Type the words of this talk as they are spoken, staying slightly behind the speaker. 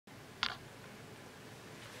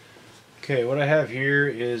Okay, what I have here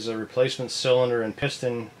is a replacement cylinder and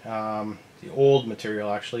piston, the old material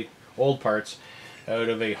actually, old parts, out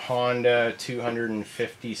of a Honda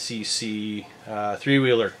 250cc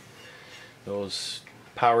three-wheeler, those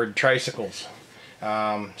powered tricycles.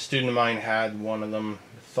 Student of mine had one of them,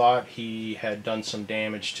 thought he had done some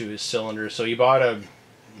damage to his cylinder, so he bought a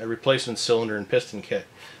replacement cylinder and piston kit.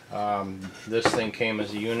 This thing came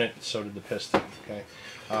as a unit, so did the piston. Okay,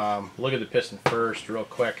 look at the piston first real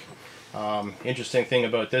quick. Interesting thing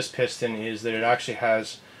about this piston is that it actually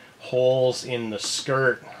has holes in the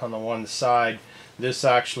skirt on the one side. This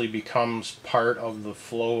actually becomes part of the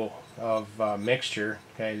flow of mixture.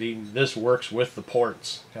 Okay, this works with the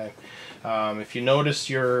ports. Okay, if you notice,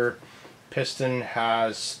 your piston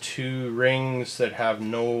has two rings that have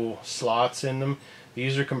no slots in them.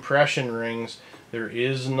 These are compression rings. There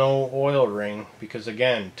is no oil ring because,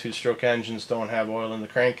 again, two-stroke engines don't have oil in the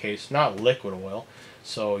crankcase, not liquid oil,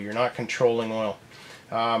 so you're not controlling oil.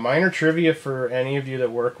 Minor trivia for any of you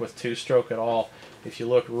that work with two-stroke at all: if you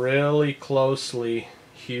look really closely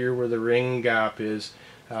here where the ring gap is,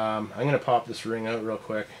 I'm going to pop this ring out real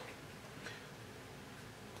quick.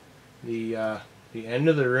 The end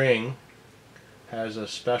of the ring has a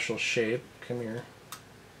special shape. Come here.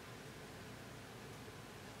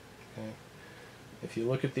 Okay. If you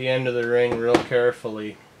look at the end of the ring real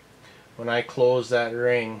carefully, when I close that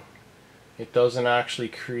ring, it doesn't actually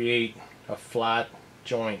create a flat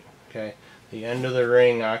joint. Okay, the end of the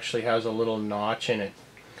ring actually has a little notch in it,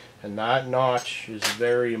 and that notch is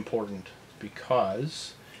very important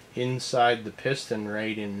because inside the piston,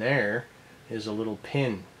 right in there, is a little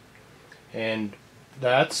pin, and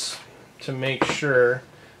that's to make sure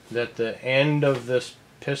that the end of this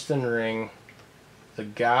piston ring, the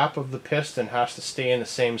gap of the piston, has to stay in the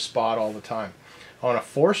same spot all the time. On a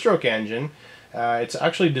four-stroke engine, it's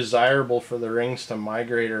actually desirable for the rings to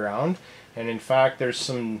migrate around, and in fact there's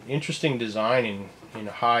some interesting design in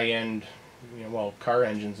high-end, well, car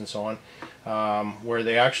engines and so on, where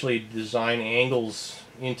they actually design angles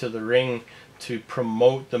into the ring to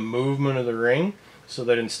promote the movement of the ring, so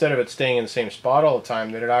that instead of it staying in the same spot all the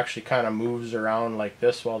time, that it actually kind of moves around like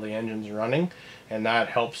this while the engine's running, and that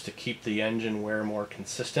helps to keep the engine wear more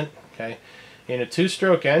consistent. Okay, in a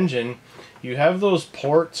two-stroke engine, you have those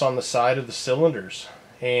ports on the side of the cylinders,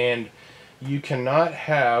 and you cannot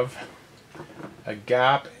have a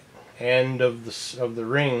gap end of the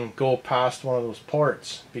ring go past one of those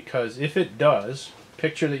ports, because if it does,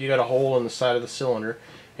 picture that you got a hole in the side of the cylinder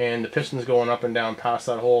and the piston's going up and down past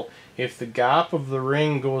that hole. If the gap of the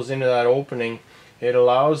ring goes into that opening, it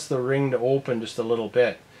allows the ring to open just a little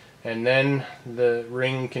bit, and then the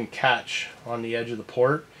ring can catch on the edge of the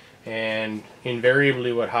port, and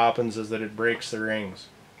invariably what happens is that it breaks the rings.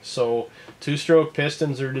 So two-stroke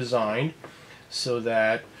pistons are designed so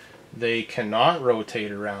that they cannot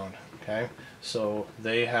rotate around. Okay, so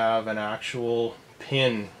they have an actual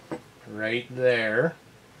pin right there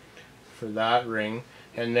for that ring,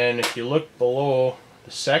 and then if you look below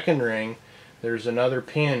the second ring, there's another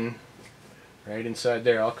pin right inside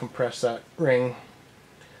there. I'll compress that ring,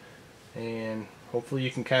 and hopefully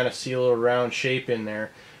you can kind of see a little round shape in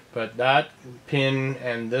there. But that pin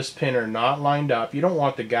and this pin are not lined up. You don't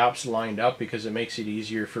want the gaps lined up because it makes it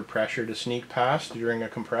easier for pressure to sneak past during a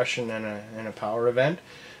compression and a power event.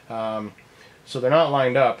 So they're not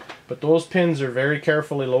lined up, but those pins are very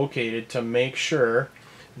carefully located to make sure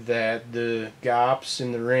that the gaps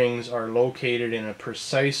in the rings are located in a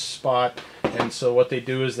precise spot. And so what they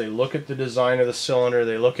do is they look at the design of the cylinder,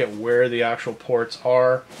 they look at where the actual ports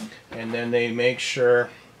are, and then they make sure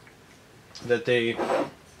that they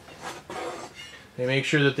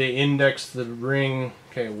index the ring.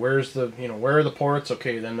 Okay, where's the, where are the ports?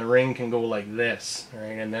 Okay, then the ring can go like this, right?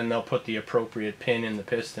 And then they'll put the appropriate pin in the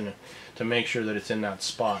piston to make sure that it's in that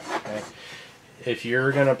spot. Okay, if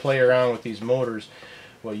you're gonna play around with these motors,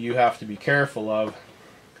 what you have to be careful of,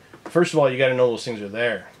 first of all, you got to know those things are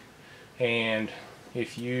there. And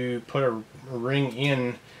if you put a ring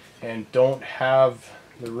in and don't have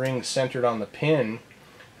the ring centered on the pin,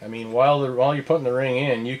 I mean, while you're putting the ring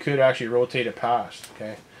in, you could actually rotate it past.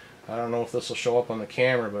 Okay, I don't know if this will show up on the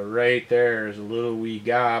camera, but right there is a little wee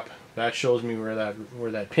gap. That shows me where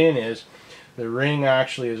that pin is. The ring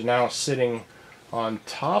actually is now sitting on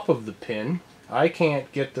top of the pin. I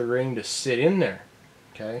can't get the ring to sit in there.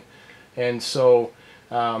 Okay, and so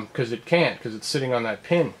because it's sitting on that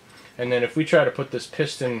pin, and then if we try to put this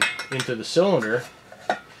piston into the cylinder,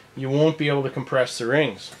 you won't be able to compress the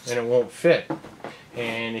rings and it won't fit.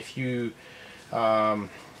 And if you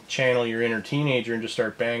channel your inner teenager and just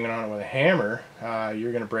start banging on it with a hammer,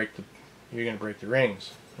 you're gonna break the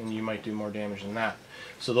rings. and you might do more damage than that.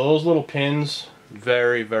 So those little pins,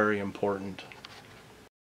 very, very important.